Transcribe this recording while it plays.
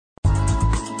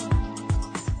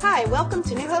Hi, welcome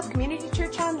to New Hope Community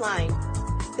Church Online.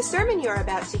 The sermon you're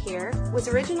about to hear was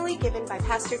originally given by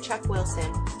Pastor Chuck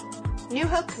Wilson. New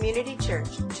Hope Community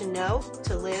Church, to know,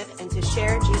 to live, and to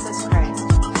share Jesus Christ.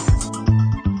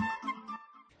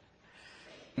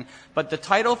 But the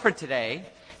title for today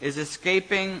is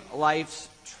Escaping Life's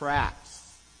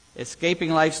Traps.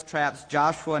 Escaping Life's Traps,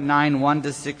 Joshua 9,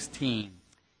 1-16.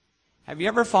 Have you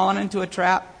ever fallen into a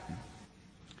trap?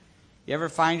 You ever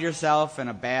find yourself in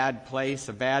a bad place,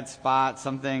 a bad spot,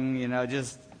 something,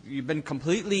 just you've been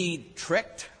completely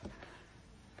tricked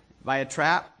by a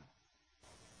trap?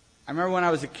 I remember when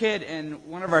I was a kid, and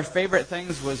one of our favorite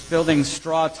things was building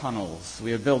straw tunnels.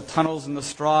 We would build tunnels in the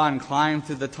straw and climb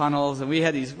through the tunnels, and we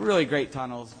had these really great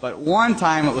tunnels. But one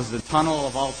time it was the tunnel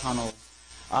of all tunnels.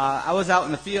 I was out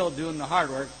in the field doing the hard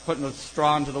work, putting the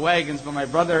straw into the wagons, but my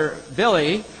brother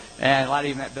Billy, and a lot of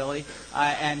you met Billy,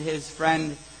 and his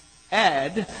friend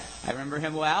Ed, I remember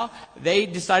him well, they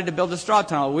decided to build a straw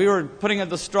tunnel. We were putting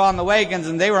the straw in the wagons,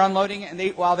 and they were unloading it,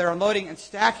 and while they were unloading and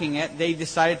stacking it, they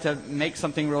decided to make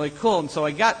something really cool. And so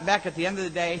I got back at the end of the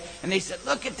day, and they said,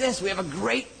 "Look at this, we have a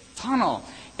great tunnel."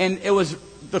 And it was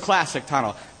the classic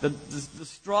tunnel. The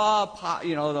straw,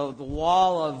 the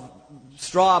wall of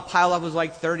straw piled up was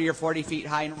like 30 or 40 feet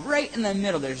high, and right in the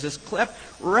middle, there's this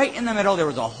cliff. Right in the middle, there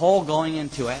was a hole going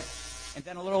into it. And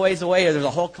then a little ways away, there's a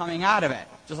hole coming out of it,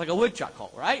 just like a woodchuck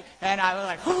hole, right? And I was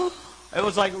like, oh, it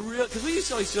was like real, because we used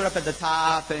to always stood up at the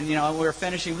top, and we were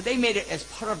finishing, but they made it as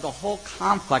part of the whole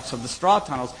complex of the straw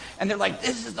tunnels. And they're like,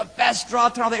 "This is the best straw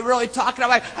tunnel." They really talking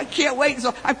about. I can't wait. And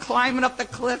so I'm climbing up the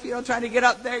cliff, trying to get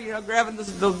up there, grabbing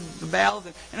the bales,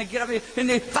 and I get up here, and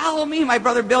they follow me. My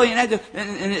brother Billy and Ed,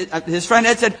 and his friend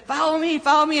Ed said, follow me,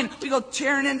 and we go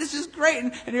cheering in. This is great,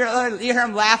 and you hear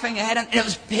him laughing ahead, and it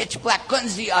was pitch black, couldn't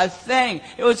see a thing.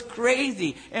 It was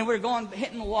crazy, and we're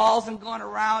hitting the walls and going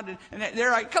around, and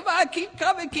they're like, "Come on, keep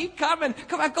coming,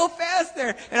 come on, go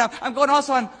faster." And I'm going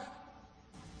also on.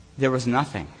 There was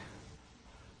nothing.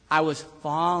 I was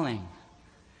falling.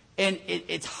 And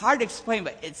it's hard to explain,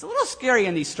 but it's a little scary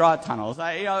in these straw tunnels.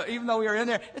 Even though we were in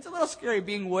there, it's a little scary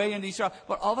being way in these straw.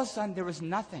 But all of a sudden, there was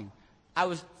nothing. I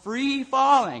was free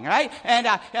falling, right? And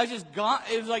I was just gone.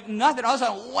 It was like nothing. All of a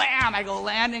sudden, wham, I go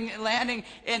landing.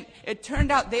 And it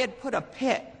turned out they had put a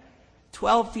pit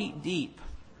 12 feet deep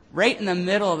right in the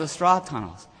middle of the straw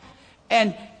tunnels.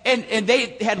 And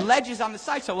they had ledges on the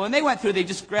side, so when they went through, they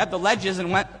just grabbed the ledges and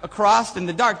went across in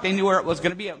the dark. They knew where it was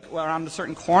going to be, around a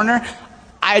certain corner.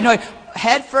 I know,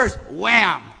 head first,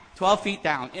 wham, 12 feet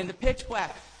down in the pitch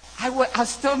black. I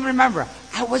still remember,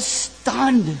 I was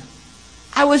stunned.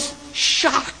 I was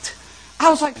shocked. I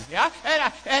was like, yeah,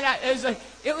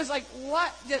 it was like,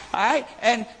 what? All right,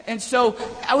 and so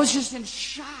I was just in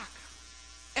shock.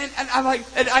 And I'm like,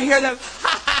 and I hear them,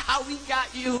 we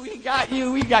got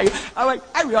you. I'm like,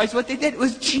 I realized what they did. It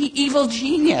was evil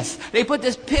genius. They put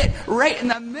this pit right in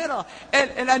the middle,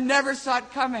 and I never saw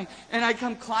it coming. And I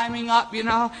come climbing up,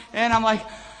 and I'm like,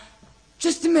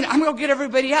 just a minute, I'm going to get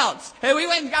everybody else. And we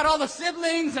went and got all the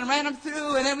siblings and ran them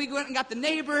through, and then we went and got the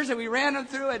neighbors, and we ran them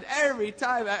through, and every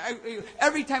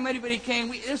time anybody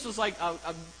came, this was like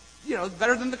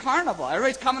better than the carnival.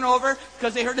 Everybody's coming over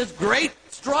because they heard this great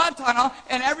straw tunnel,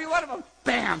 and every one of them,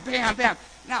 bam, bam, bam.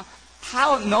 Now,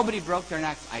 how nobody broke their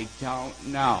necks, I don't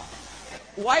know.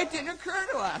 Why it didn't occur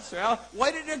to us? Well,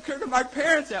 why didn't it occur to my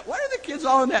parents that? What are the kids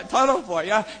all in that tunnel for?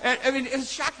 Yeah, and, it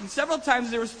was shocking. Several times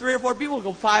there was 3 or 4 people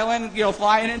go flying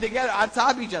in together on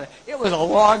top of each other. It was a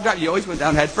long drive. You always went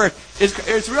down head first.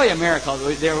 It's really a miracle.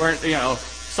 There weren't,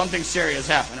 something serious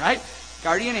happened, right?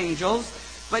 Guardian angels.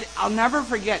 But I'll never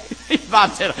forget,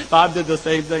 Bob did the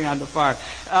same thing on the farm.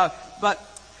 But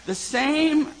the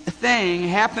same thing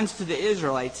happens to the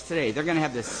Israelites today. They're going to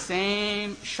have the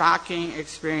same shocking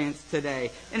experience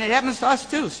today. And it happens to us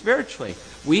too, spiritually.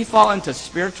 We fall into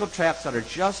spiritual traps that are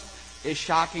just as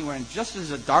shocking. We're in just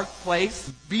as a dark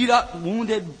place, beat up,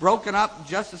 wounded, broken up,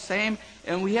 just the same.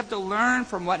 And we have to learn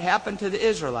from what happened to the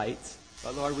Israelites.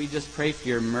 But Lord, we just pray for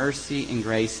your mercy and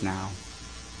grace now.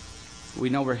 We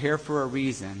know we're here for a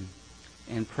reason,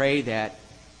 and pray that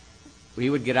we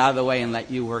would get out of the way and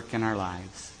let you work in our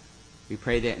lives. We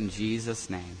pray that in Jesus'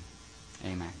 name.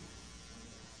 Amen.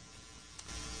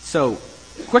 So,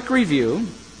 quick review.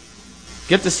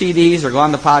 Get the CDs or go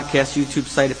on the podcast YouTube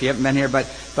site if you haven't been here.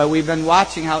 But we've been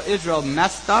watching how Israel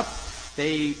messed up.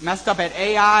 They messed up at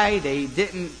Ai. They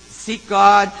didn't seek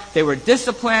God. They were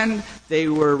disciplined. They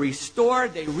were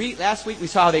restored. Last week we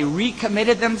saw how they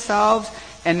recommitted themselves.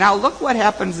 And now look what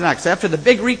happens next. After the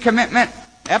big recommitment,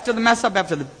 after the mess up,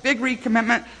 after the big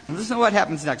recommitment, and listen to what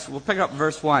happens next. We'll pick up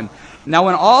verse 1. Now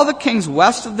when all the kings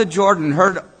west of the Jordan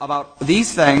heard about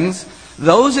these things,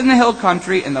 Those in the hill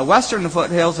country, in the western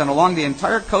foothills, and along the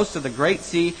entire coast of the Great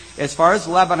Sea, as far as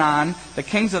Lebanon, the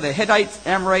kings of the Hittites,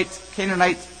 Amorites,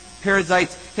 Canaanites,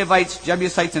 Perizzites, Hivites,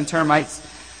 Jebusites, and Termites.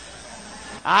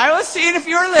 I was seeing if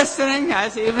you were listening. I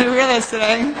was seeing if you were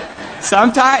listening.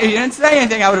 Sometimes, if you didn't say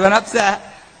anything, I would have been upset.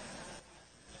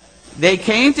 They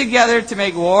came together to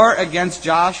make war against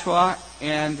Joshua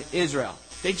and Israel.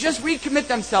 They just recommit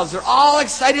themselves. They're all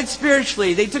excited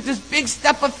spiritually. They took this big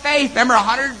step of faith. Remember,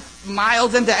 100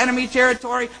 miles into enemy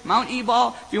territory, Mount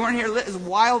Ebal. If you weren't here, it's a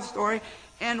wild story.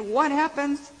 And what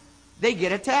happens? They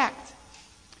get attacked.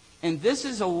 And this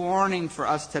is a warning for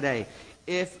us today.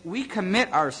 If we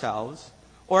commit ourselves,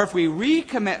 or if we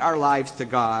recommit our lives to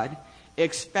God,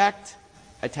 expect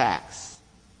attacks.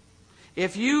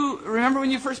 If you remember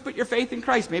when you first put your faith in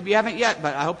Christ, maybe you haven't yet,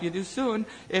 but I hope you do soon.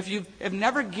 If you have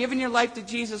never given your life to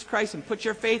Jesus Christ and put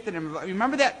your faith in Him,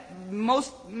 remember that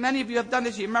many of you have done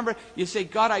this. You remember, you say,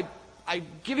 God, I'm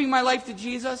giving my life to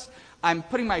Jesus. I'm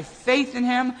putting my faith in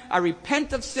Him. I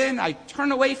repent of sin. I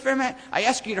turn away from it. I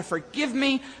ask you to forgive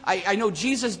me. I know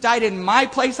Jesus died in my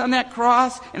place on that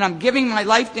cross, and I'm giving my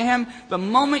life to Him. The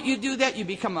moment you do that, you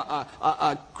become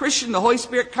a Christian. The Holy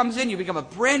Spirit comes in. You become a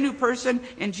brand new person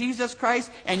in Jesus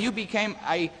Christ, and you became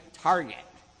a target.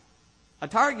 A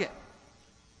target.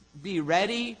 Be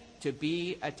ready to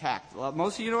be attacked. Well,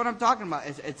 most of you know what I'm talking about.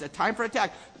 It's a time for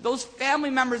attack. Those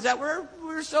family members that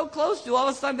we're so close to, all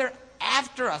of a sudden they're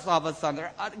after us, all of a sudden.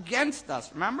 They're against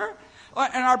us, remember?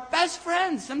 And our best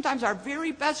friends, sometimes our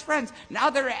very best friends,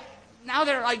 now they're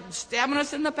like stabbing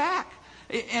us in the back.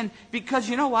 And because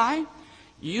you know why?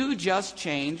 You just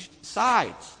changed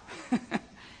sides.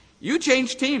 You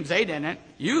changed teams. They didn't.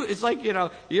 It's like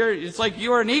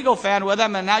you were an Eagle fan with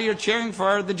them, and now you're cheering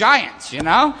for the Giants. We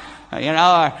won't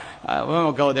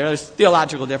go there. There's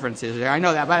theological differences there. I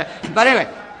know that, but anyway,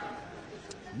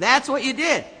 that's what you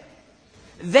did.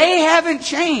 They haven't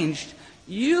changed.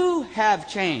 You have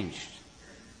changed.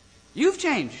 You've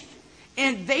changed.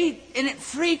 And it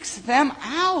freaks them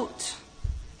out.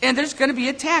 And there's going to be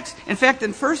attacks. In fact,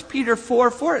 in 1 Peter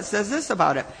 4:4, it says this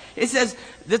about it. It says,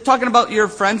 they're talking about your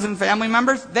friends and family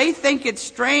members. They think it's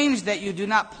strange that you do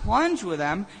not plunge with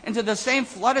them into the same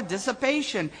flood of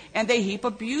dissipation, and they heap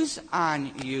abuse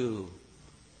on you.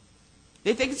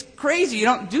 They think it's crazy. You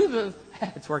don't do the...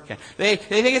 It's working. They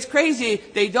think it's crazy.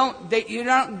 You don't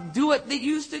do what they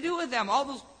used to do with them. All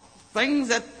those things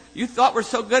that you thought were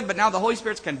so good, but now the Holy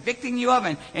Spirit's convicting you of,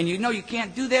 and you know you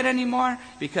can't do that anymore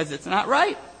because it's not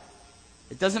right.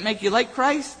 It doesn't make you like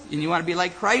Christ, and you want to be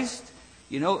like Christ.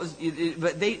 But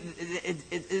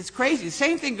it's crazy. The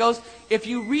same thing goes if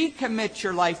you recommit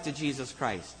your life to Jesus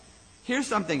Christ. Here's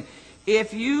something.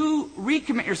 If you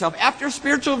recommit yourself after a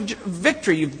spiritual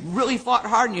victory, you've really fought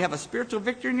hard and you have a spiritual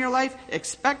victory in your life,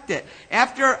 expect it.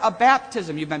 After a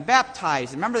baptism, you've been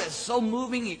baptized. Remember, that's so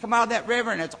moving. You come out of that river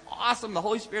and it's awesome. The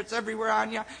Holy Spirit's everywhere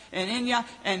on you and in you.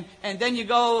 And then you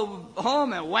go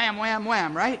home and wham, wham,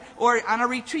 wham, right? Or on a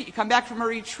retreat. You come back from a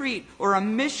retreat or a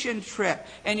mission trip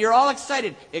and you're all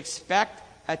excited. Expect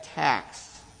attacks.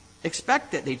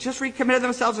 Expect it. They just recommitted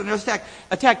themselves and there's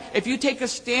attack. If you take a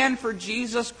stand for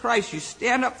Jesus Christ, you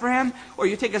stand up for Him, or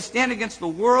you take a stand against the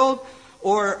world,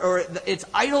 or its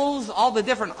idols, all the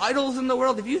different idols in the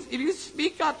world. If you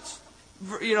speak up,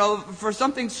 for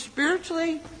something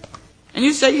spiritually, and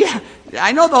you say, yeah,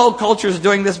 I know the whole culture is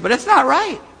doing this, but it's not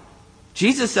right.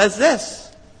 Jesus says this: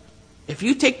 if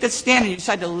you take this stand and you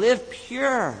decide to live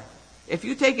pure, if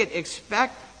you take it,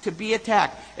 expect to be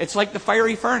attacked. It's like the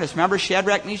fiery furnace. Remember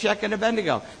Shadrach, Meshach, and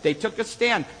Abednego? They took a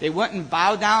stand. They went and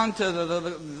bowed down to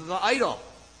the idol.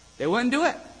 They wouldn't do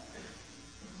it.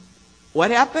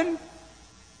 What happened?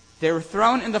 They were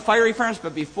thrown in the fiery furnace,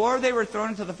 but before they were thrown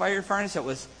into the fiery furnace, it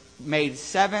was made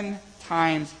 7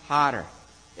 times hotter.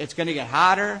 It's going to get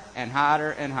hotter and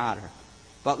hotter and hotter.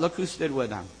 But look who stood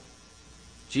with them.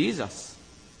 Jesus.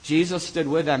 Jesus stood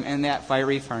with them in that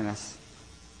fiery furnace.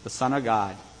 The Son of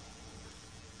God.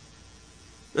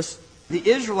 The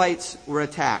Israelites were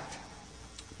attacked.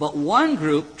 But one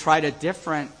group tried a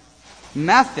different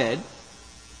method.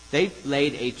 They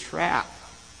laid a trap.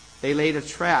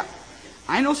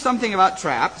 I know something about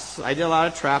traps. I did a lot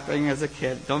of trapping as a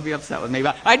kid. Don't be upset with me.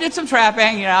 But I did some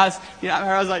trapping. I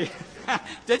was like,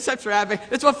 did some trapping.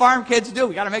 That's what farm kids do.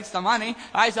 We got to make some money.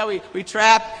 All right, so we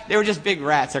trapped. They were just big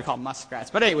rats. They're called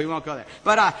muskrats. But anyway, we won't go there.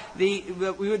 But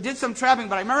we did some trapping.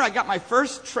 But I remember I got my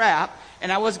first trap,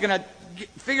 and I was going to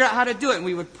figure out how to do it. And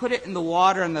we would put it in the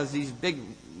water, and these big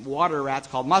water rats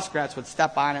called muskrats would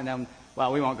step on it, and then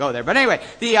Well, we won't go there. But anyway,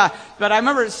 but I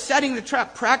remember setting the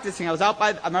trap, practicing. I was out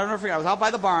by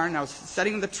the barn, and I was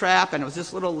setting the trap, and it was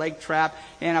this little leg trap,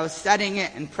 and I was setting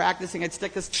it and practicing. I'd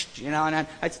stick and then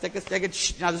I'd stick a stick,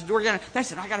 and I was working on it. Then I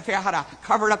said, I got to figure out how to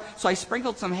cover it up. So I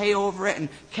sprinkled some hay over it and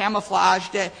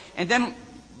camouflaged it. And then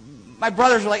my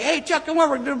brothers were like, hey, Chuck, come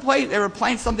over, we're going to play. They were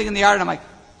playing something in the yard, and I'm like,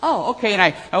 oh, okay. And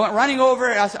I went running over.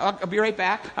 I said, I'll be right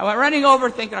back. I went running over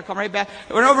thinking I'll come right back.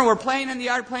 I went over and we're playing in the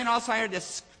yard, playing all the time. I heard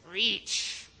this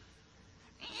screech.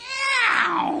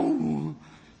 Meow.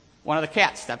 One of the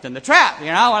cats stepped in the trap.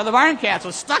 One of the barn cats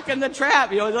was stuck in the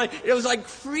trap. It was like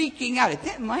freaking out. It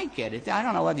didn't like it. I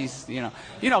don't know what these,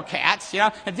 cats,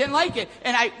 it didn't like it.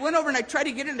 And I went over and I tried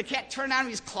to get in. The cat turned on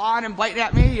me. He's clawing and biting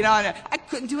at me, and I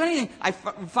couldn't do anything.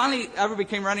 Finally, everybody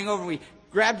came running over. We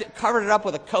grabbed it, covered it up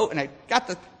with a coat, and I got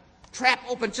the trap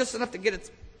open just enough to get its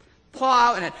paw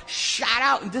out, and it shot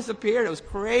out and disappeared. It was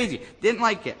crazy. Didn't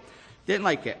like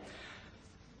it.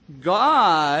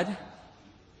 God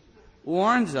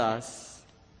warns us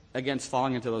against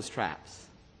falling into those traps.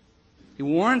 He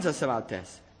warns us about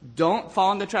this. Don't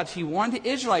fall into traps. He warned the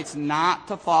Israelites not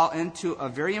to fall into a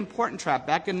very important trap.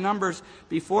 Back in Numbers,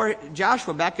 before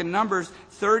Joshua, back in Numbers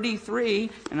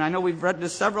 33, and I know we've read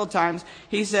this several times,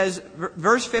 he says,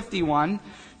 verse 51,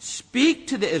 speak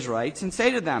to the Israelites and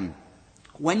say to them,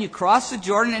 when you cross the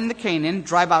Jordan into Canaan,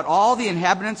 drive out all the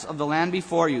inhabitants of the land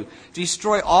before you.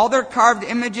 Destroy all their carved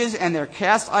images and their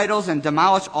cast idols and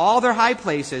demolish all their high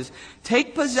places.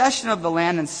 Take possession of the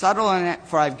land and settle in it,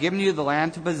 for I've given you the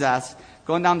land to possess.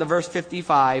 Going down to verse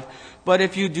 55. But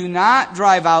if you do not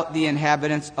drive out the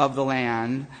inhabitants of the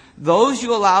land, those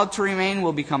you allow to remain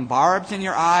will become barbs in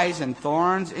your eyes and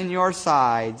thorns in your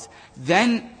sides.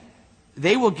 Then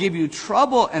they will give you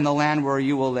trouble in the land where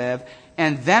you will live,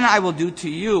 and then I will do to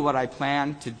you what I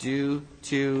plan to do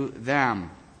to them.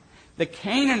 The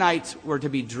Canaanites were to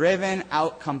be driven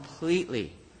out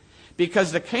completely,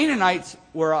 because the Canaanites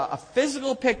were a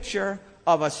physical picture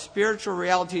of a spiritual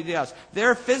reality to us.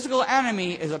 Their physical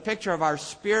enemy is a picture of our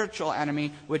spiritual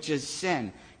enemy, which is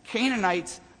sin.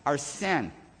 Canaanites are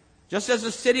sin. Just as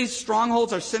the city's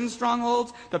strongholds are sin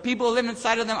strongholds, the people who live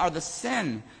inside of them are the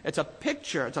sin. It's a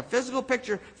picture. It's a physical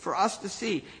picture for us to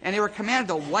see. And they were commanded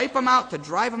to wipe them out, to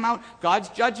drive them out. God's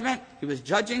judgment, He was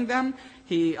judging them.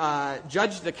 He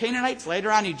judged the Canaanites.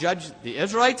 Later on, He judged the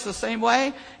Israelites the same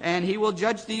way. And He will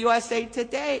judge the USA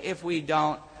today if we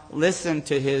don't listen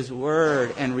to His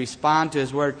word and respond to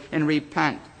His word and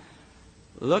repent.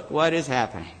 Look what is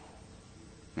happening.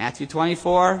 Matthew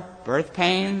 24, birth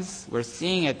pains. We're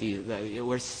seeing it.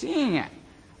 We're seeing it.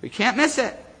 We can't miss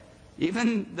it.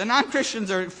 Even the non-Christians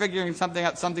are figuring something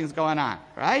out. Something's going on,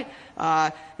 right?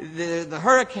 The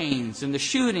hurricanes and the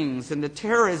shootings and the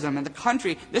terrorism and the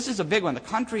country. This is a big one. The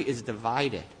country is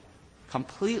divided.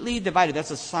 Completely divided.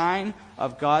 That's a sign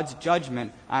of God's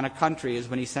judgment on a country, is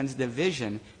when He sends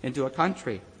division into a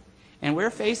country. And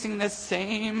we're facing the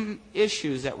same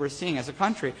issues that we're seeing as a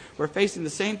country. We're facing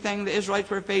the same thing the Israelites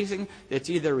were facing. It's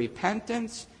either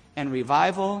repentance and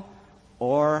revival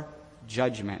or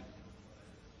judgment.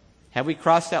 Have we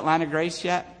crossed that line of grace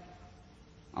yet?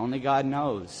 Only God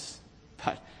knows.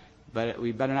 But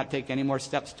we better not take any more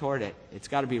steps toward it. It's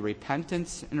got to be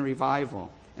repentance and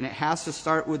revival. And it has to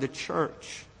start with the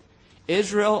church.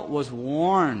 Israel was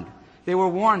warned. They were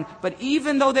warned. But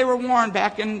even though they were warned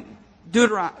back in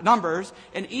Numbers,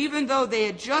 and even though they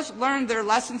had just learned their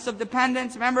lessons of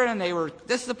dependence, remember, and they were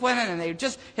disciplined, and they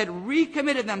just had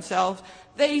recommitted themselves,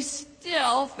 they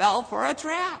still fell for a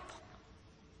trap.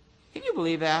 Can you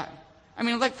believe that? I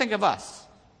mean, think of us.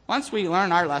 Once we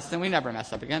learn our lesson, we never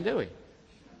mess up again, do we?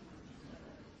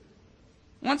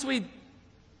 Once we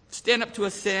stand up to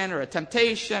a sin or a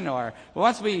temptation, or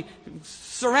once we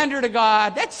surrender to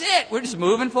God, that's it. We're just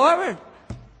moving forward.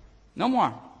 No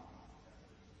more.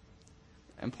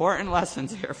 Important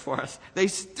lessons here for us. They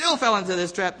still fell into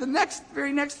this trap. The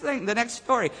next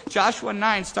story, Joshua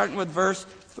 9, starting with verse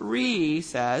 3,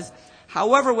 says,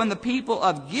 however, when the people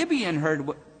of Gibeon heard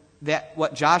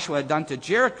what Joshua had done to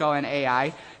Jericho and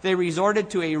Ai, they resorted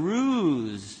to a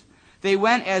ruse. They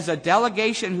went as a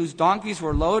delegation whose donkeys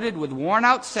were loaded with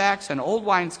worn-out sacks and old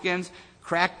wineskins,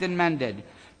 cracked and mended.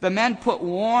 The men put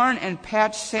worn and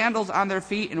patched sandals on their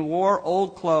feet and wore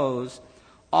old clothes.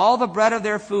 All the bread of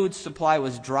their food supply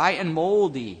was dry and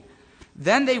moldy.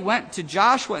 Then they went to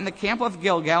Joshua in the camp of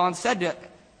Gilgal and said to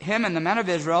him and the men of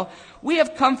Israel, we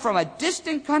have come from a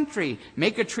distant country.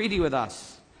 Make a treaty with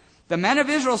us. The men of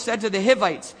Israel said to the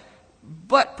Hivites,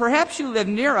 but perhaps you live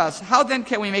near us. How then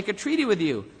can we make a treaty with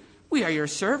you? We are your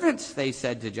servants, they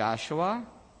said to Joshua.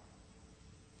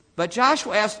 But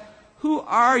Joshua asked, who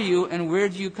are you and where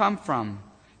do you come from?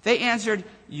 They answered,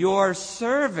 "Your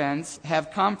servants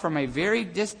have come from a very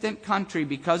distant country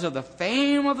because of the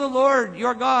fame of the Lord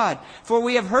your God. For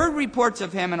we have heard reports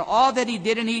of him and all that he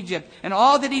did in Egypt, and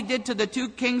all that he did to the 2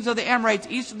 kings of the Amorites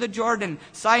east of the Jordan,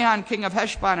 Sihon king of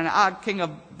Heshbon and Og king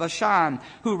of Bashan,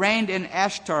 who reigned in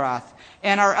Ashtaroth.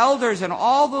 And our elders and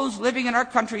all those living in our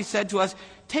country said to us,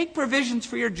 'Take provisions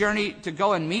for your journey to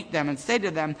go and meet them, and say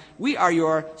to them, we are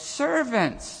your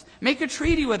servants. Make a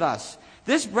treaty with us.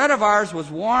 This bread of ours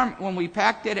was warm when we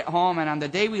packed it at home and on the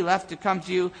day we left to come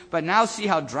to you, but now see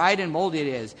how dried and moldy it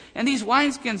is. And these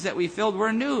wineskins that we filled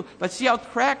were new, but see how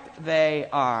cracked they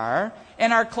are.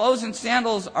 And our clothes and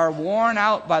sandals are worn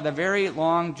out by the very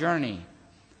long journey.'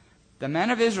 The men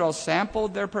of Israel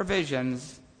sampled their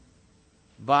provisions,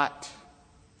 but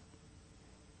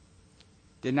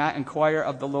did not inquire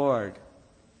of the Lord.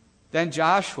 Then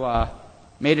Joshua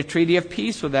made a treaty of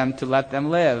peace with them to let them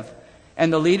live.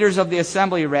 And the leaders of the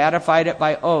assembly ratified it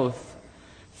by oath.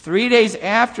 3 days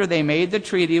after they made the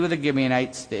treaty with the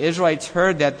Gibeonites, the Israelites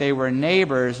heard that they were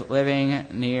neighbors living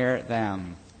near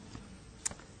them."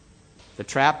 The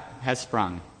trap has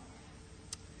sprung.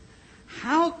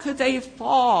 How could they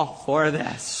fall for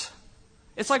this?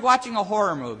 It's like watching a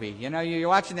horror movie. You know, you're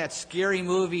watching that scary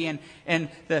movie and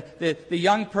the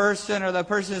young person or the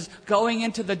person is going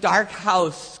into the dark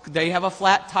house. They have a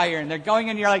flat tire and they're going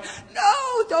in and you're like,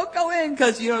 "No, don't go in,"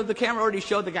 because, you know, the camera already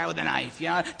showed the guy with a knife. You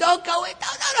know, "Don't go in,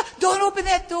 no, don't open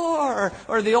that door."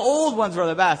 Or the old ones were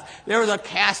the best. There was a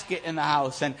casket in the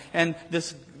house and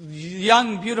this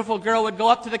young, beautiful girl would go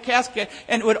up to the casket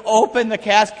and would open the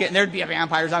casket and there'd be a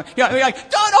vampire or something. You know, you're like,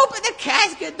 "Don't open the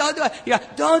casket, don't do it." Yeah,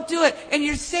 don't do it. And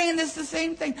you're saying this the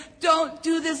same thing. Don't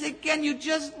do this again. You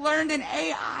just learned in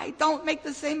AI. Don't make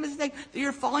the same mistake.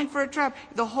 You're falling for a trap.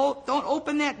 Don't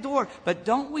open that door. But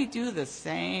don't we do the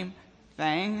same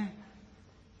thing?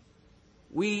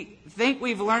 We think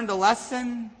we've learned a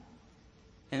lesson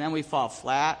and then we fall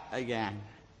flat again.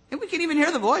 And we can even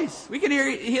hear the voice. We can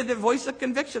hear the voice of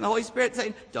conviction, the Holy Spirit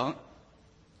saying, "Don't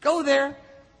go there.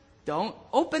 Don't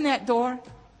open that door.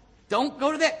 Don't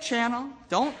go to that channel.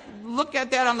 Don't look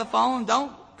at that on the phone.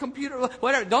 Don't computer,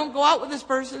 whatever. Don't go out with this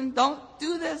person. Don't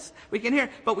do this." We can hear,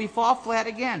 but we fall flat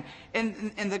again.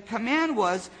 And the command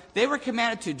was, they were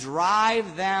commanded to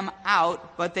drive them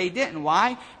out, but they didn't.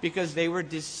 Why? Because they were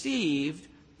deceived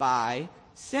by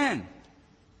sin.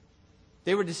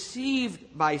 They were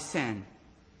deceived by sin.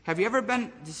 Have you ever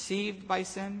been deceived by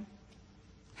sin?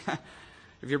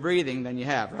 If you're breathing, then you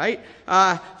have, right?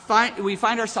 We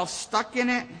find ourselves stuck in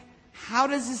it. How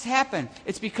does this happen?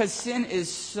 It's because sin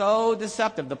is so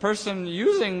deceptive. The person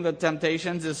using the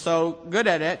temptations is so good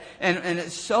at it, and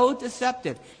it's so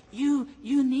deceptive. You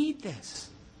need this.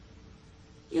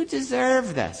 You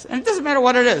deserve this. And it doesn't matter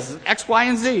what it is. X, Y,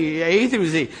 and Z, A through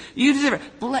Z. You deserve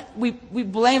it. We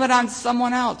blame it on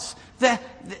someone else.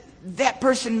 That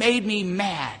person made me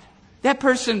mad. That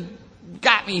person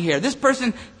got me here. This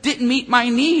person didn't meet my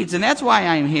needs, and that's why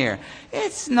I'm here.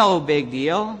 It's no big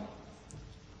deal.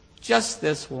 Just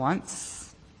this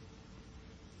once.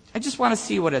 I just want to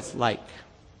see what it's like.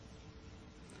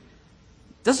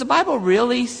 Does the Bible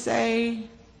really say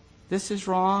this is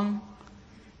wrong?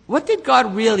 What did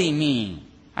God really mean?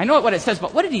 I know what it says,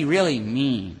 but what did he really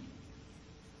mean?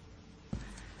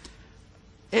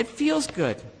 It feels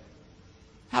good.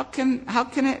 How can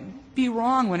it be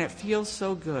wrong when it feels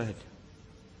so good?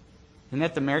 Isn't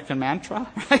that the American mantra?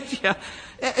 Right? Yeah.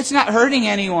 It's not hurting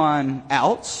anyone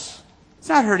else. It's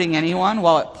not hurting anyone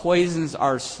while it poisons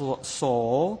our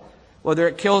soul. Whether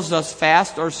it kills us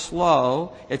fast or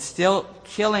slow, it's still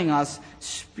killing us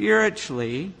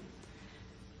spiritually.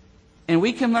 And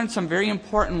we can learn some very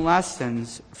important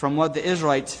lessons from what the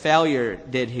Israelites' failure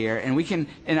did here.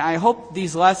 And I hope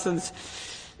these lessons,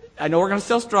 I know we're going to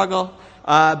still struggle,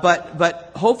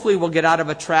 but hopefully we'll get out of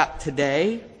a trap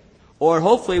today, or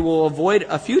hopefully we'll avoid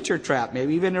a future trap.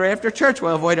 Maybe even right after church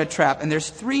we'll avoid a trap. And there's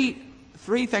three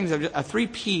things, 3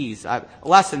 P's,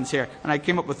 lessons here, and I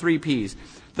came up with 3 P's.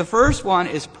 The first one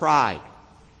is pride.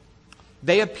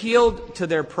 They appealed to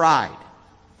their pride.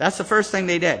 That's the first thing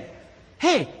they did.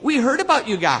 Hey, we heard about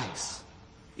you guys.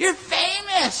 You're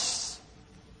famous.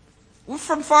 We're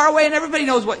from far away and everybody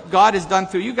knows what God has done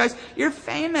through you guys. You're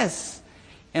famous.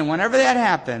 And whenever that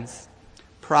happens,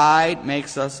 pride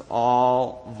makes us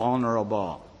all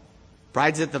vulnerable.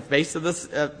 Pride's at the base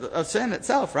of sin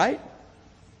itself, right?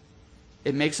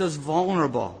 It makes us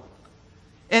vulnerable.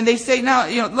 And they say, now,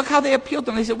 look how they appealed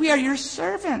to them. They said, we are your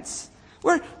servants.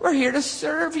 We're here to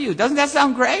serve you. Doesn't that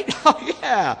sound great? Oh,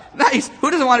 yeah. Nice. Who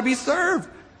doesn't want to be served?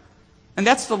 And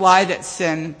that's the lie that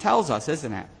sin tells us,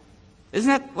 isn't it? Isn't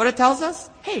that what it tells us?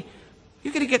 Hey,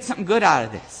 you're going to get something good out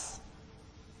of this.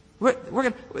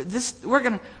 We're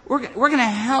gonna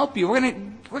help you. We're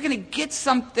gonna get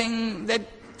something that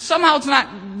somehow it's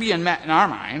not being met in our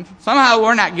mind. Somehow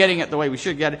we're not getting it the way we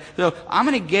should get it. So I'm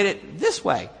gonna get it this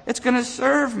way. It's gonna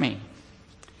serve me.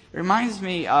 It reminds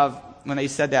me of when they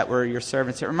said that we're your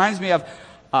servants. It reminds me of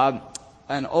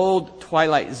an old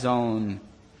Twilight Zone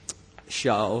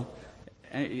show.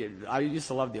 I used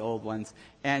to love the old ones.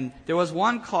 And there was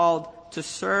one called To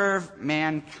Serve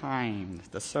Mankind.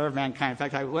 To Serve Mankind. In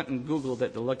fact, I went and Googled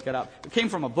it to look it up. It came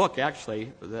from a book,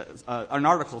 actually, an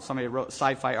article. Somebody wrote a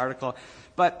sci-fi article.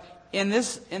 But in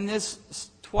this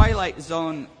Twilight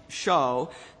Zone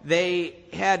show, they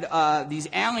had these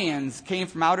aliens came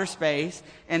from outer space,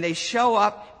 and they show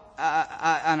up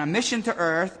on a mission to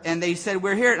Earth, and they said,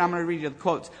 we're here, and I'm going to read you the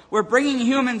quotes. We're bringing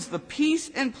humans the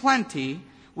peace and plenty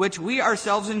which we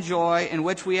ourselves enjoy and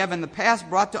which we have in the past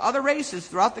brought to other races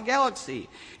throughout the galaxy.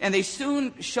 And they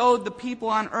soon showed the people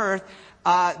on Earth,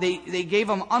 they gave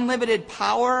them unlimited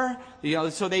power,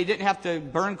 so they didn't have to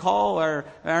burn coal or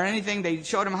anything. They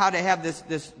showed them how to have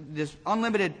this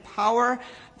unlimited power.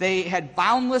 They had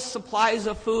boundless supplies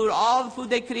of food, all the food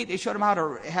they could eat. They showed them how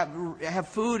to have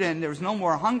food, and there was no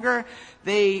more hunger.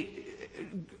 They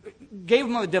gave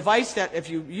them a device that if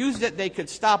you used it, they could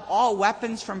stop all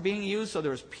weapons from being used. So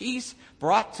there was peace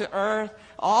brought to Earth.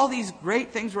 All these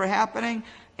great things were happening.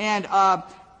 And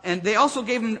they also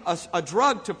gave them a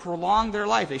drug to prolong their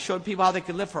life. They showed people how they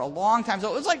could live for a long time.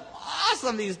 So it was like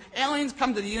awesome. These aliens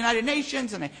come to the United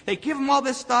Nations, and they give them all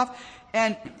this stuff.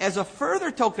 And as a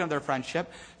further token of their friendship,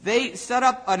 they set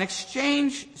up an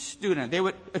exchange system,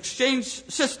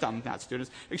 not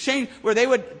students, exchange, where they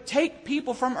would take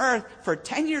people from Earth for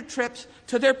 10-year trips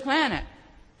to their planet,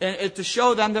 and to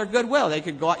show them their goodwill. They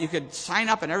could go out, you could sign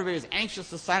up, and everybody was anxious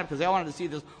to sign up because they wanted to see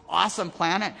this awesome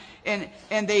planet. And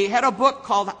they had a book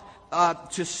called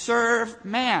To Serve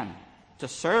Man. To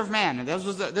serve man. And this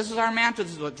is our mantra.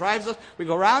 This is what drives us. We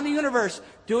go around the universe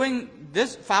doing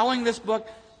this, following this book,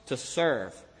 to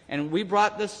serve. And we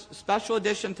brought this special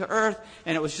edition to Earth,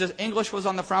 and it was just, English was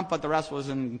on the front, but the rest was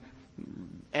in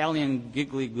alien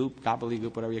giggly goop,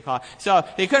 gobbledygook, whatever you call it. So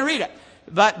they couldn't read it.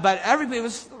 But everybody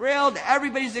was thrilled.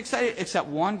 Everybody's excited, except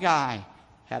one guy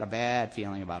had a bad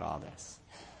feeling about all this.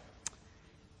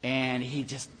 And he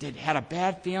just had a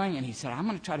bad feeling, and he said, I'm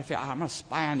going to try to figure out, I'm going to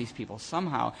spy on these people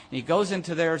somehow. And he goes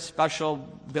into their special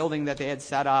building that they had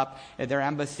set up at their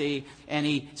embassy, and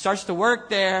he starts to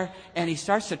work there, and he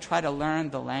starts to try to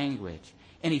learn the language.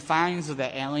 And he finds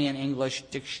the alien English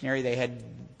dictionary they had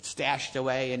stashed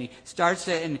away, and he starts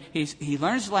it, and he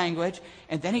learns language,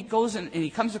 and then he goes and he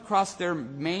comes across their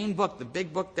main book, the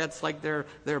big book that's like their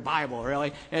Bible,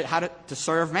 really, how to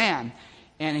serve man.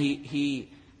 And he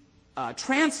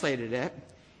translated it,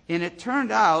 and it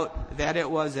turned out that it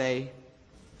was a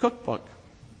cookbook.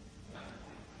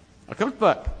 A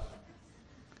cookbook.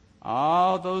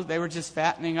 All those, they were just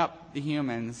fattening up the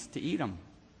humans to eat them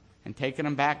and taking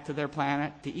them back to their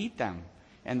planet to eat them.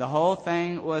 And the whole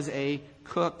thing was a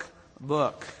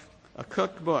cookbook. A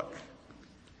cookbook.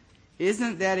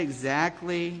 Isn't that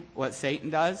exactly what Satan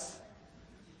does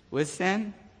with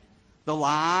sin? The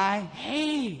lie.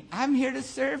 Hey, I'm here to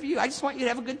serve you. I just want you to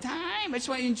have a good time. I just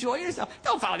want you to enjoy yourself.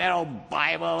 Don't follow that old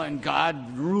Bible and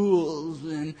God rules.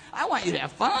 And I want you to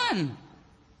have fun.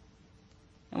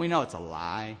 And we know it's a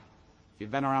lie. If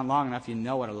you've been around long enough, you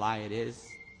know what a lie it is.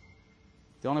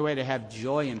 The only way to have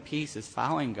joy and peace is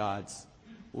following God's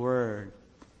word.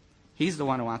 He's the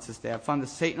one who wants us to have fun. The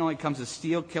Satan only comes to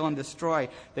steal, kill, and destroy.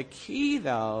 The key,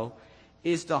 though,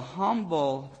 is to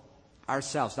humble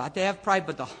ourselves. Not to have pride,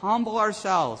 but to humble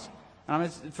ourselves.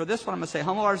 And for this one, I'm going to say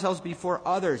humble ourselves before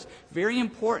others. Very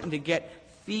important to get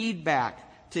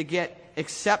feedback, to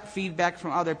accept feedback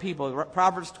from other people.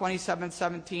 Proverbs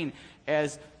 27:17,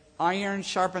 as iron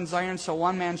sharpens iron, so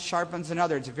one man sharpens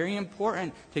another. It's very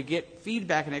important to get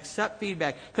feedback and accept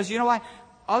feedback. Because you know why?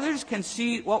 Others can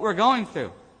see what we're going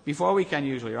through before we can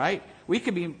usually, right? We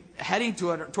could be heading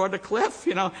toward the cliff,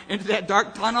 into that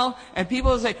dark tunnel, and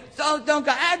people will say, don't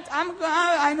go,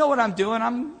 I know what I'm doing.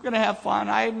 I'm going to have fun.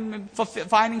 I'm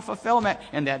finding fulfillment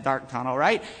in that dark tunnel,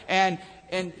 right? And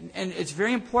it's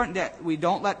very important that we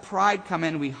don't let pride come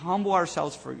in. We humble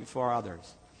ourselves before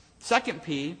others. Second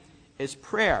P is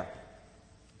prayer.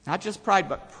 Not just pride,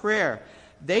 but prayer.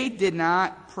 They did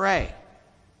not pray.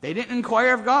 They didn't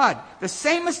inquire of God. The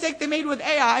same mistake they made with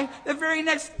Ai, the very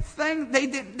next thing they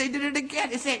did it again.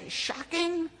 Is that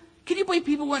shocking? Can you believe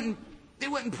people wouldn't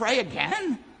pray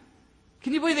again?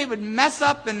 Can you believe they would mess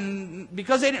up and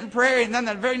because they didn't pray, and then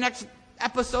the very next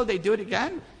episode they do it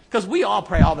again? Because we all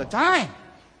pray all the time.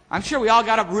 I'm sure we all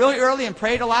got up really early and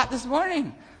prayed a lot this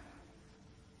morning.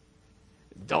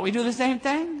 Don't we do the same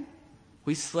thing?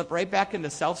 We slip right back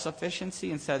into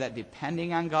self-sufficiency instead of that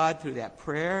depending on God through that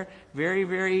prayer. Very,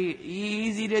 very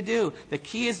easy to do. The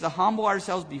key is to humble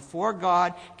ourselves before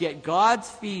God, get God's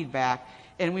feedback,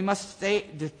 and we must stay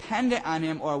dependent on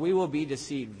Him or we will be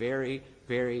deceived very,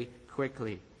 very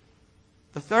quickly.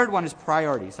 The third one is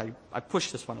priorities. I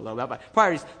pushed this one a little bit, but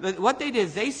priorities. What they did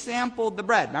is they sampled the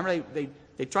bread. Remember,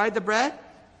 they tried the bread,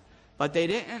 but they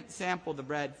didn't sample the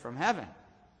bread from heaven.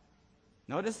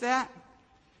 Notice that?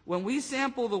 When we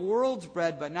sample the world's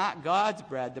bread but not God's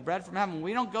bread, the bread from heaven, when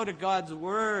we don't go to God's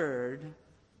word,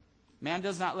 man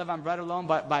does not live on bread alone,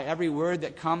 but by every word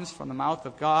that comes from the mouth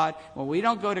of God. When we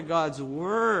don't go to God's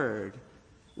word,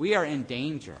 we are in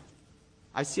danger.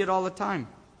 I see it all the time.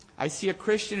 I see a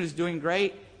Christian who's doing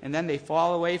great, and then they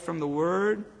fall away from the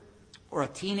word. Or a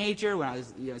teenager, when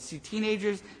I see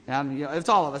teenagers, and it's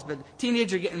all of us, but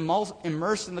teenagers get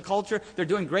immersed in the culture. They're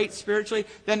doing great spiritually.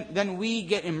 Then we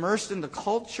get immersed in the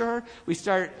culture. We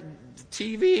start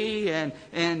TV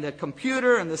and the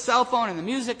computer and the cell phone and the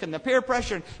music and the peer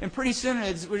pressure. And pretty soon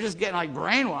we're just getting like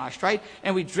brainwashed, right?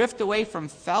 And we drift away from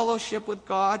fellowship with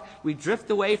God. We drift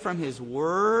away from His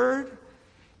Word.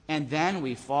 And then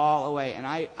we fall away. And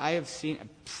I have seen it.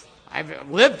 I've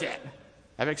lived it.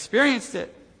 I've experienced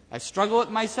it. I struggle with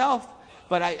myself,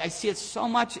 but I see it so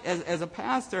much as a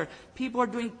pastor. People are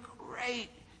doing great,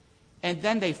 and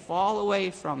then they fall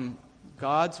away from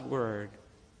God's word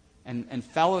and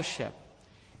fellowship,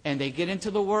 and they get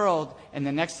into the world, and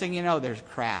the next thing you know, there's a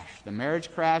crash. The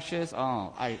marriage crashes.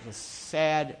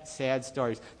 Sad, sad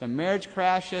stories. The marriage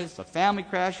crashes, the family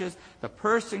crashes, the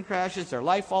person crashes, their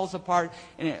life falls apart,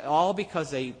 and it all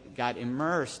because they got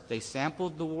immersed. They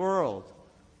sampled the world.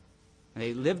 And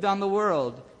they lived on the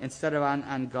world instead of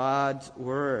on God's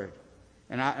word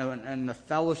and the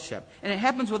fellowship. And it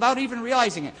happens without even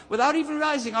realizing it. Without even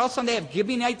realizing, all of a sudden they have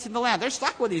Gibeonites in the land. They're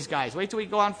stuck with these guys. Wait till we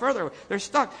go on further. They're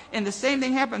stuck. And the same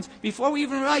thing happens. Before we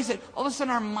even realize it, all of a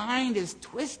sudden our mind is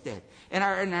twisted. And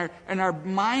our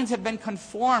minds have been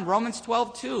conformed. Romans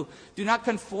 12:2. Do not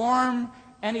conform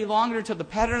any longer to the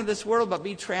pattern of this world, but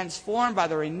be transformed by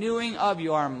the renewing of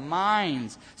your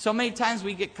minds. So many times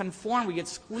we get conformed, we get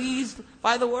squeezed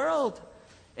by the world.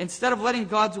 Instead of letting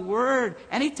God's word,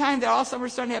 anytime that all of a sudden we're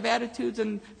starting to have attitudes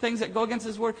and things that go against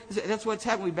His word, that's what's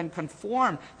happened. We've been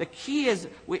conformed. The key is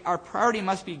our priority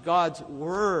must be God's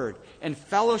word and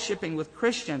fellowshipping with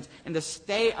Christians and to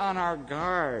stay on our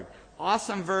guard.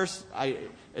 Awesome verse.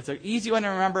 It's an easy one to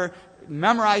remember.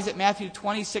 Memorize it, Matthew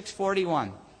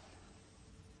 26:41.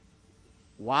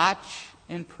 Watch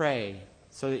and pray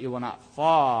so that you will not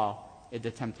fall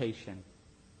into temptation.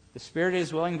 The spirit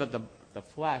is willing, but the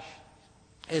flesh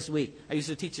is weak. I used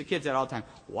to teach the kids that all the time.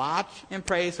 Watch and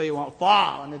pray so you won't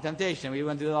fall into temptation. We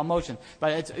went through the whole motion.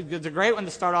 But it's a great one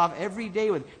to start off every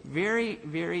day with. Very,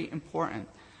 very important.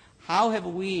 How have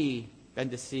we been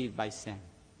deceived by sin?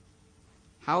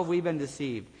 How have we been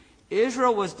deceived?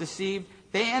 Israel was deceived.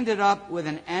 They ended up with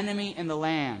an enemy in the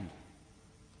land.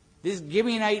 This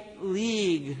Gibeonite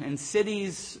league and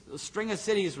cities, a string of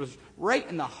cities, was right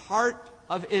in the heart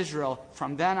of Israel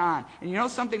from then on. And you know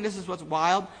something? This is what's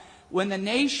wild. When the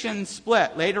nation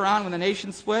split, later on when the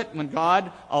nation split, when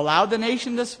God allowed the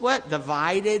nation to split,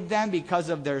 divided them because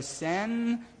of their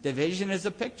sin, division is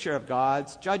a picture of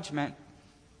God's judgment.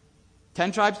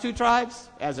 10 tribes, 2 tribes,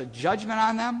 as a judgment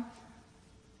on them.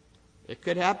 It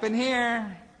could happen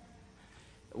here.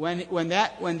 When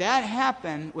that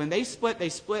happened, when they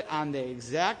split on the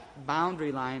exact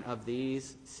boundary line of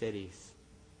these cities.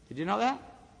 Did you know that?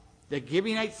 The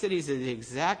Gibeonite cities are the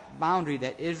exact boundary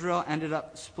that Israel ended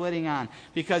up splitting on.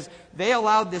 Because they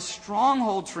allowed this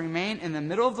stronghold to remain in the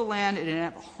middle of the land. It ended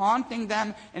up haunting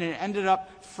them, and it ended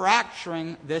up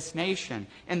fracturing this nation.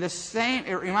 And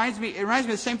it reminds me of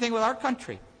the same thing with our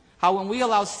country. How when we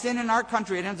allow sin in our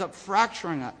country, it ends up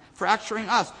fracturing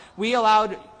us. We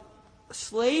allowed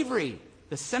slavery,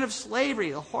 the sin of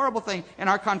slavery, the horrible thing in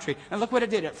our country. And look what it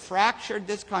did. It fractured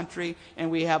this country, and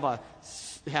we had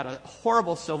a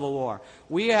horrible civil war.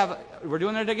 We're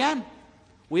doing it again.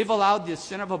 We've allowed the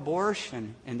sin of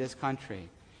abortion in this country.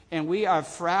 And we have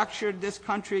fractured this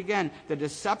country again. The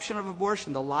deception of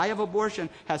abortion, the lie of abortion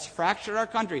has fractured our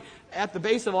country. At the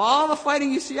base of all the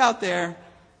fighting you see out there,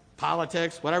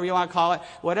 politics, whatever you want to call it,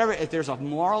 if there's a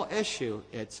moral issue,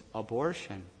 it's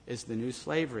abortion. Is the new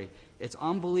slavery. It's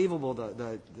unbelievable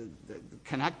to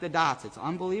connect the dots. It's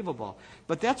unbelievable.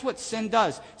 But that's what sin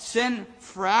does. Sin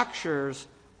fractures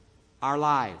our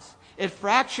lives. It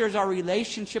fractures our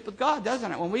relationship with God,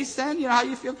 doesn't it? When we sin, you know how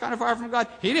you feel kind of far from God?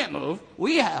 He didn't move.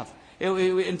 We have.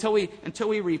 Until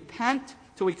we repent,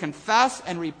 till we confess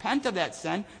and repent of that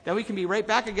sin, that we can be right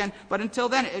back again. But until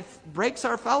then, it breaks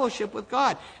our fellowship with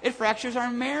God. It fractures our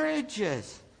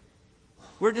marriages.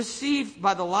 We're deceived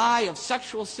by the lie of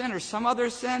sexual sin or some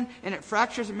other sin, and it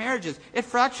fractures marriages. It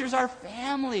fractures our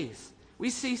families.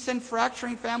 We see sin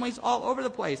fracturing families all over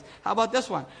the place. How about this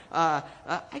one? I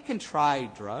can try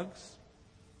drugs.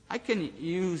 I can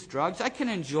use drugs. I can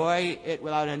enjoy it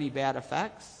without any bad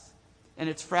effects. And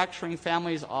it's fracturing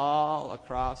families all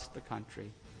across the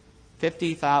country.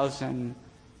 50,000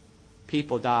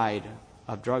 people died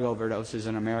of drug overdoses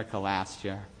in America last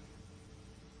year.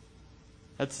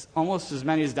 That's almost as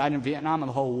many as died in Vietnam in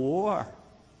the whole war.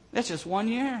 That's just 1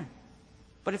 year.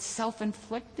 But it's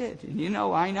self-inflicted. And you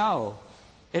know, I know.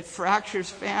 It fractures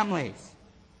families.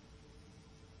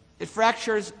 It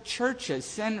fractures churches.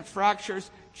 Sin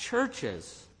fractures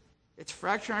churches. It's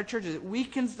fracturing our churches. It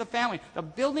weakens the family. The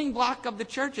building block of the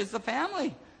church is the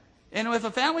family. And if a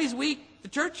family is weak, the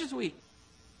church is weak.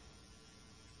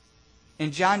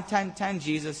 In John 10:10,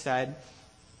 Jesus said,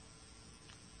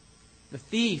 the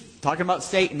thief, talking about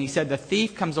Satan, he said, the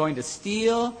thief comes only to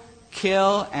steal,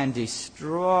 kill, and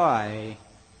destroy.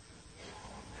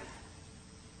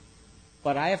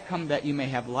 But I have come that you may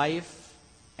have life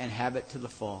and have it to the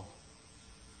full.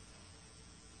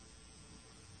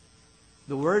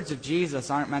 The words of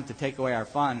Jesus aren't meant to take away our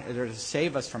fun. They're to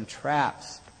save us from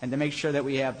traps and to make sure that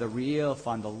we have the real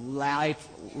fun, the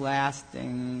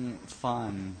life-lasting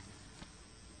fun.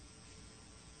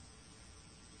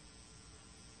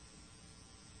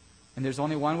 And there's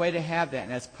only one way to have that,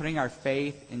 and that's putting our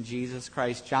faith in Jesus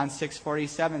Christ. John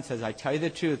 6:47 says, I tell you the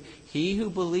truth, he who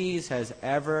believes has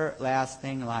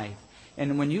everlasting life.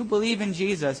 And when you believe in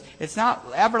Jesus, it's not,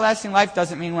 everlasting life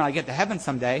doesn't mean when I get to heaven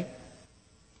someday.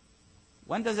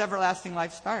 When does everlasting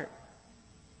life start?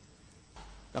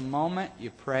 The moment you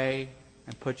pray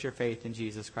and put your faith in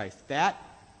Jesus Christ. That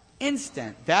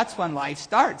instant, that's when life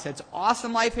starts. It's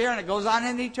awesome life here, and it goes on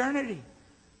into eternity.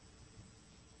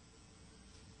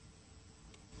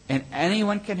 And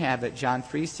anyone can have it. John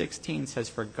 3:16 says,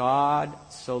 for God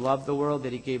so loved the world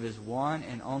that he gave his one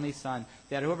and only Son,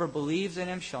 that whoever believes in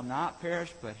him shall not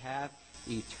perish but have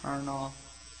eternal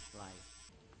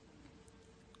life.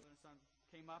 The son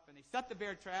came up and he set the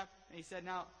bear trap, and he said,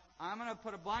 now I'm going to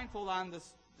put a blindfold on the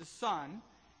son,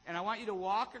 and I want you to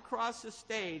walk across the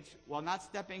stage while not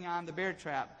stepping on the bear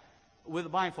trap with a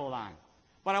blindfold on.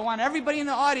 But I want everybody in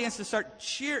the audience to start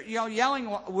yelling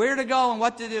where to go and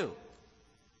what to do.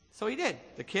 So he did.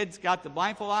 The kid's got the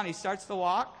blindfold on. He starts to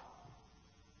walk.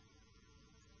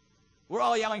 We're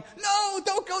all yelling, no,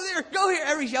 don't go there, go here.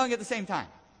 Everybody's yelling at the same time.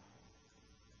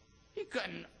 He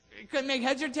couldn't make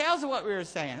heads or tails of what we were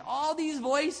saying. All these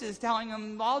voices telling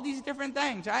him all these different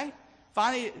things, right?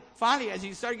 Finally, as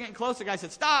he started getting close, the guy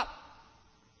said, stop.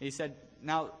 He said,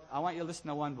 now, I want you to listen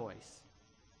to one voice.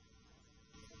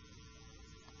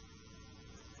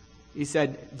 He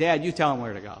said, Dad, you tell him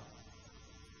where to go.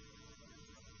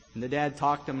 And the dad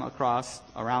talked him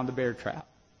around the bear trap.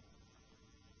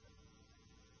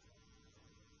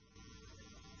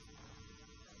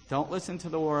 Don't listen to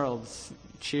the world's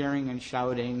cheering and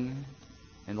shouting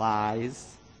and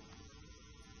lies.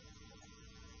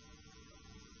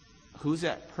 Who's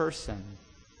that person?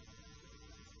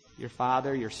 Your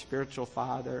Father, your spiritual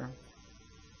Father,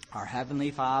 our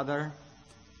Heavenly Father.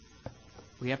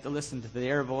 We have to listen to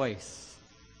their voice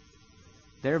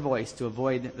to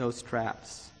avoid those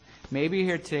traps. Maybe you're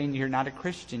here today and you're not a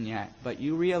Christian yet, but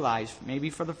you realize, maybe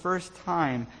for the first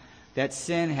time, that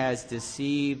sin has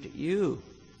deceived you.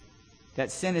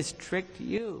 That sin has tricked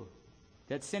you.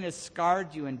 That sin has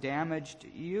scarred you and damaged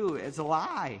you. It's a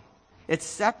lie. It's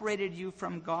separated you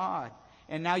from God.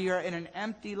 And now you're in an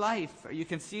empty life. You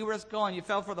can see where it's going. You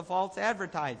fell for the false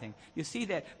advertising. You see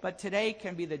that. But today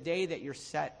can be the day that you're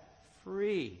set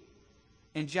free.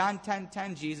 In John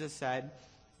 10:10, Jesus said,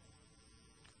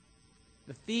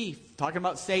 the thief, talking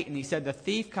about Satan, he said, the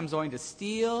thief comes only to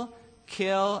steal,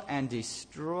 kill, and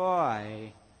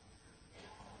destroy.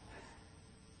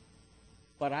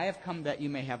 But I have come that you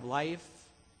may have life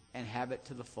and have it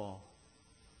to the full.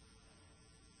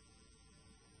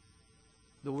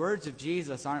 The words of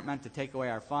Jesus aren't meant to take away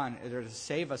our fun. They're to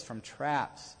save us from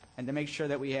traps and to make sure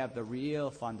that we have the real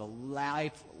fun, the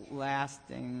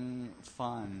life-lasting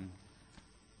fun.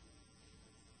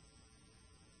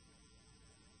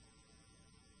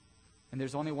 And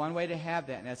there's only one way to have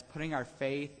that, and that's putting our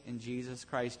faith in Jesus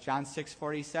Christ. John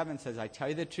 6:47 says, I tell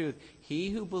you the truth, he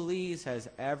who believes has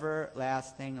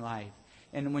everlasting life.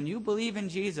 And when you believe in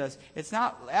Jesus, it's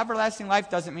not, everlasting life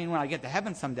doesn't mean when I get to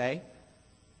heaven someday.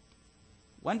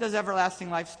 When does everlasting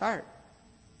life start?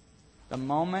 The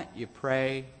moment you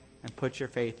pray and put your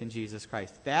faith in Jesus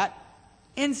Christ. That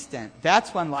instant,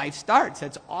 that's when life starts.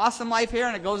 It's awesome life here,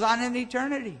 and it goes on in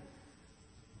eternity.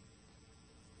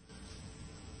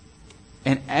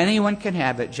 And anyone can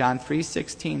have it. John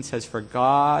 3:16 says, "For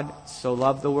God so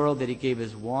loved the world that he gave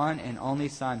his one and only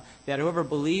Son, that whoever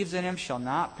believes in him shall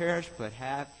not perish but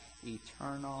have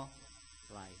eternal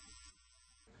life."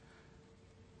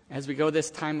 As we go this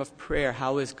time of prayer,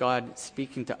 how is God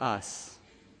speaking to us?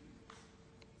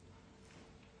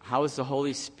 How is the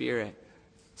Holy Spirit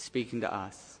speaking to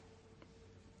us?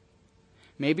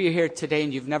 Maybe you're here today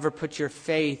and you've never put your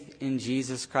faith in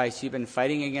Jesus Christ. You've been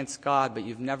fighting against God, but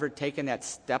you've never taken that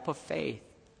step of faith.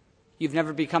 You've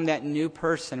never become that new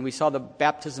person. We saw the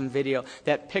baptism video,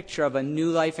 that picture of a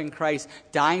new life in Christ,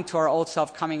 dying to our old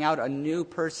self, coming out a new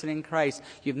person in Christ.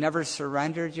 You've never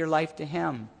surrendered your life to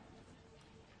Him.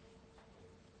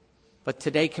 But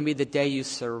today can be the day you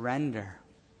surrender.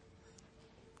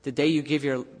 Could be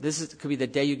the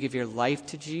day you give your life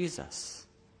to Jesus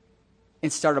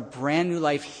and start a brand new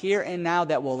life here and now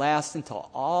that will last until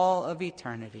all of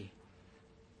eternity.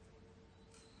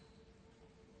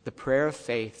 The prayer of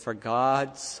faith, "For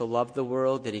God so loved the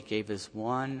world that he gave his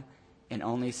one and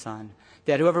only Son,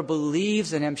 that whoever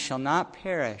believes in him shall not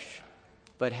perish,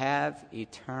 but have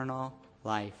eternal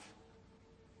life."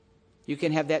 You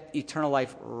can have that eternal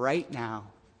life right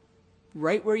now,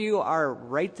 right where you are,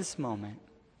 right this moment.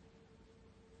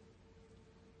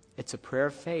 It's a prayer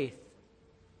of faith.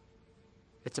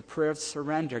 It's a prayer of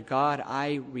surrender. God,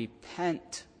 I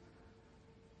repent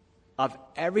of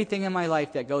everything in my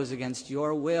life that goes against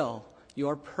your will,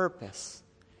 your purpose.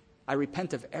 I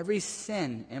repent of every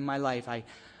sin in my life. I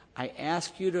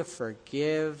ask you to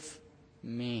forgive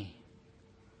me.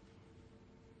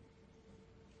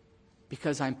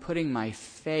 Because I'm putting my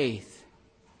faith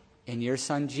in your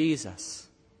Son Jesus,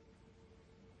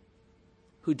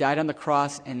 who died on the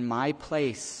cross in my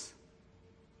place,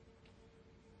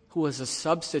 who was a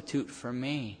substitute for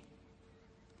me,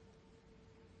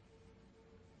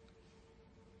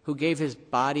 who gave his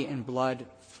body and blood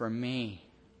for me.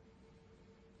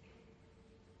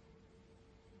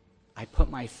 I put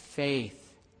my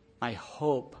faith, my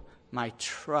hope, my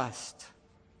trust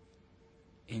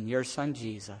in your Son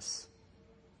Jesus.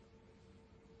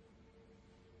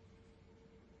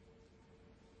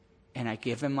 And I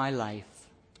give him my life.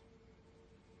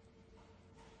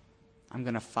 I'm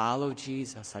going to follow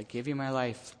Jesus. I give you my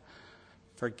life.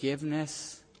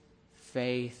 Forgiveness,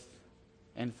 faith,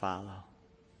 and follow.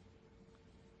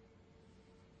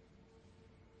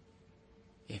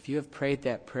 If you have prayed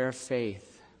that prayer of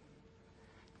faith,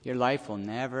 your life will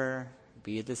never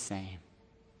be the same.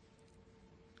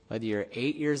 Whether you're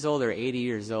 8 years old or 80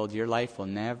 years old, your life will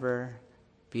never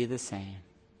be the same.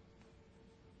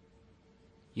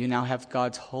 You now have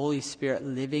God's Holy Spirit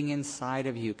living inside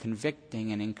of you,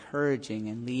 convicting and encouraging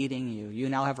and leading you. You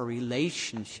now have a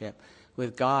relationship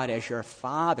with God as your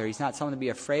Father. He's not someone to be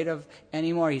afraid of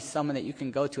anymore. He's someone that you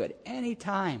can go to at any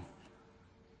time.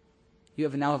 You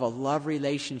now have a love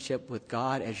relationship with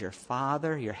God as your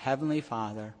Father, your Heavenly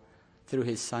Father, through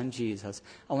His Son Jesus.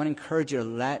 I want to encourage you to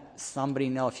let somebody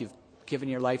know if you've given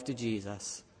your life to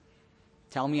Jesus.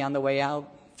 Tell me on the way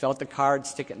out. Fill out the card,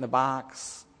 stick it in the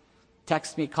box.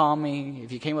 Text me, call me.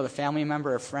 If you came with a family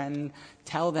member or friend,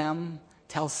 tell them,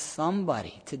 tell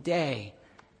somebody today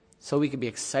so we can be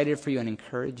excited for you and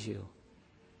encourage you.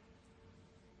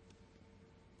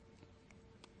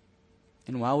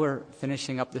 And while we're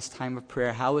finishing up this time of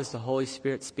prayer, how is the Holy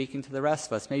Spirit speaking to the rest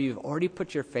of us? Maybe you've already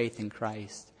put your faith in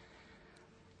Christ,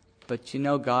 but you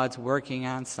know God's working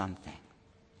on something.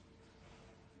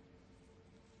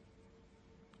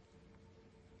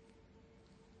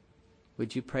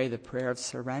 Would you pray the prayer of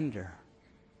surrender?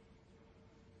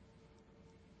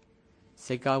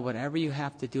 Say, God, whatever you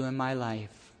have to do in my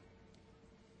life,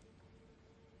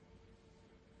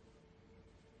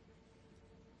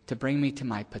 to bring me to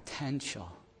my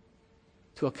potential,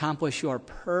 to accomplish your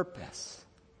purpose,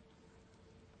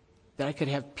 that I could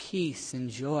have peace and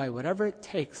joy, whatever it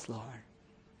takes, Lord.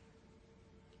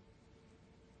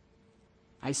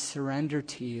 I surrender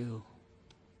to you.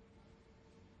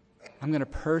 I'm going to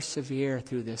persevere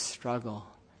through this struggle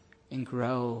and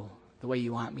grow the way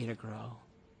you want me to grow.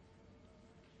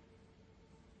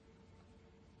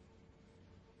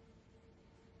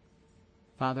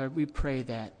 Father, we pray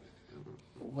that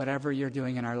whatever you're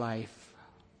doing in our life,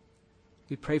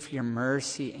 we pray for your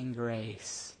mercy and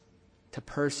grace to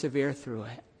persevere through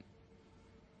it,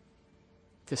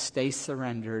 to stay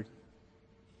surrendered.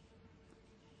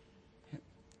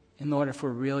 And Lord, if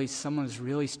someone's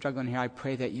really struggling here, I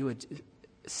pray that you would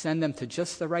send them to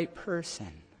just the right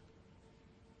person,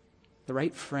 the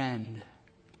right friend,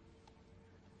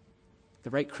 the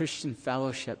right Christian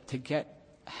fellowship to get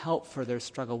help for their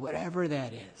struggle, whatever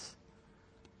that is.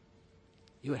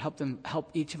 You would help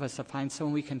each of us to find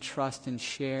someone we can trust and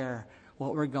share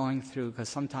what we're going through, because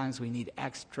sometimes we need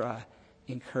extra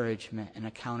encouragement and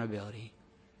accountability.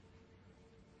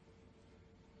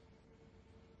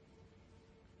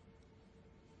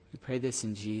 We pray this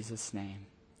in Jesus' name.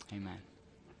 Amen.